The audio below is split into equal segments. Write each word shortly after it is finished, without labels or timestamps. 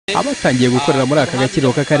Abatangiye gukorera muri aka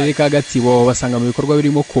Agakiriro k'akarere ka Gatsibo basanga mu bikorwa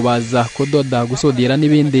birimo kubaza, kudoda, gusudira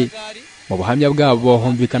n'ibindi. Mu buhamya bwabo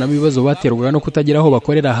humvikanamo ibibazo baterwaga no kutagira aho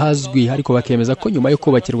bakorera hazwi, ariko bakemeza ko nyuma yo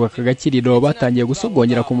kubakirwa aka Agakiriro batangiye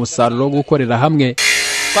gusogongera ku musaruro wo gukorera hamwe.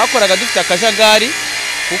 Twakoraga dufite akajagari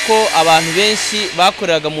kuko abantu benshi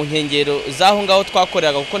bakoreraga mu nkengero zaho ngaho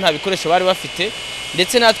twakoreraga kuko nta bikoresho bari bafite,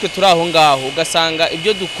 ndetse natwe turi aho ngaho ugasanga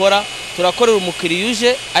ibyo dukora turakorera umukiriya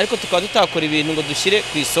uje ariko tukaba tutakora ibintu ngo dushyire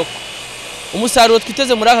ku isoko. Umusaruro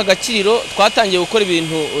twiteze muri aka Agakiriro twatangiye gukora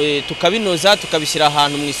ibintu tukabinoza tukabishyira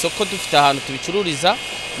ahantu mu isoko, dufite ahantu tubicururiza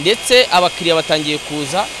ndetse abakiriya batangiye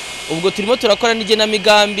kuza. Ubwo turimo turakora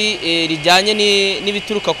n'igenamigambi rijyanye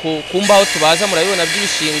n'ibituruka ku mbaho tubaza murabibona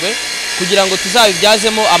by'ibishingwe, kugira ngo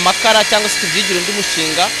tuzabibyazemo amakara cyangwa se tubyigire undi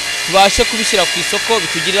mushinga tubashe kubishyira ku isoko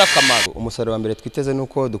bitugirira akamaro. Umusaruro wa mbere twiteze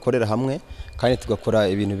nuko dukorera hamwe kandi tugakora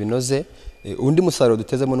ibintu binoze. Undi musaruro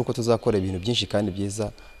dutezemo nuko tuzakora ibintu byinshi kandi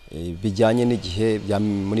byiza bijyanye n'igihe bya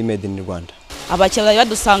muri Made in Rwanda. Abakiriya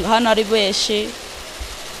badusanga hano ari benshi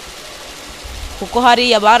kuko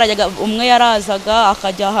hariya barajyaga umwe yarazaga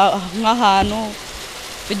akajya nk'ahantu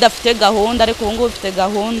bidafite gahunda, ariko ubu ngubu bifite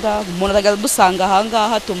gahunda. Umuntu arajya dusanga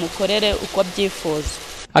ahangaha tumukorere uko abyifuza.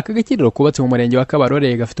 Aka Agakiriro kubatse mu murenge wa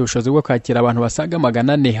Kabarore gafite ubushobozi bwo kwakira abantu basaga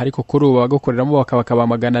 400, ariko kuri ubu bagakoreramo bakaba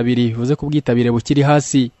 200, bivuze ku bwitabire bukiri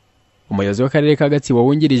hasi. Umuyobozi w'akarere ka Gatsibo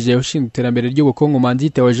wungirije ushinzwe iterambere ry'ubukungu Manzi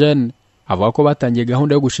Theogene avuga ko batangiye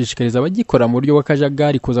gahunda yo gushishikariza abagikora mu buryo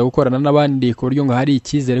bw'akajagari kuza gukorana n'abandi, ku buryo ngo hari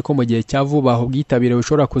icyizere ko mu gihe cya vuba ubwitabire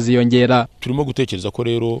bushobora kuziyongera. Turimo gutekereza ko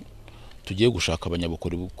rero tugiye gushaka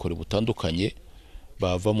abanyabukorikori butandukanye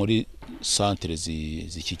bava muri santere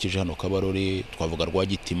zikikije hano Kabarore, twavuga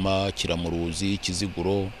Rwagitima, Kiramuruzi,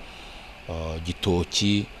 Kiziguro,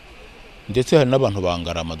 Gitoki, ndetse hari n'abantu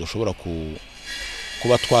bangarama dushobora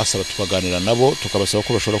kuba twasaba tukaganira nabo tukabasaba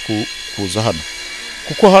ko bashobora kuza hano,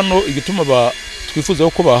 kuko hano igituma twifuza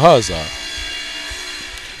ko bahaza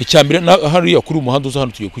icyambere hariya kuri umuhanda uza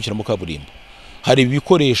hano tugiye kwishyiramo kaburimbo. Hari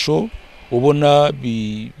ibikoresho ubona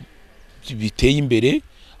biteye imbere,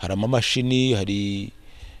 hari amamashini, hari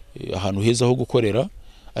ahantu heza ho gukorera,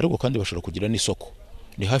 ariko kandi bashobora kugira n'isoko.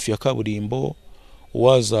 Ni hafi ya kaburimbo,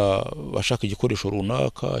 waza bashaka igikoresho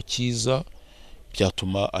runaka cyiza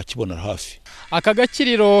byatuma akibona hafi. Aka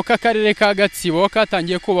Agakiriro k'akarere ka Gatsibo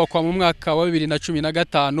katangiye kubakwa mu mwaka wa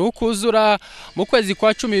 2015 kuzura mu kwezi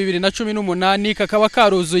kwa 10 2018, kakaba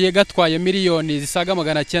karuzuye gatwaye miliyoni zisaga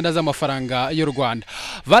 900 z'amafaranga y'u Rwanda.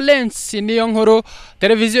 Valence niyo nkuru,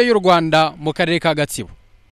 televiziyo y'u Rwanda mu karere ka Gatsibo.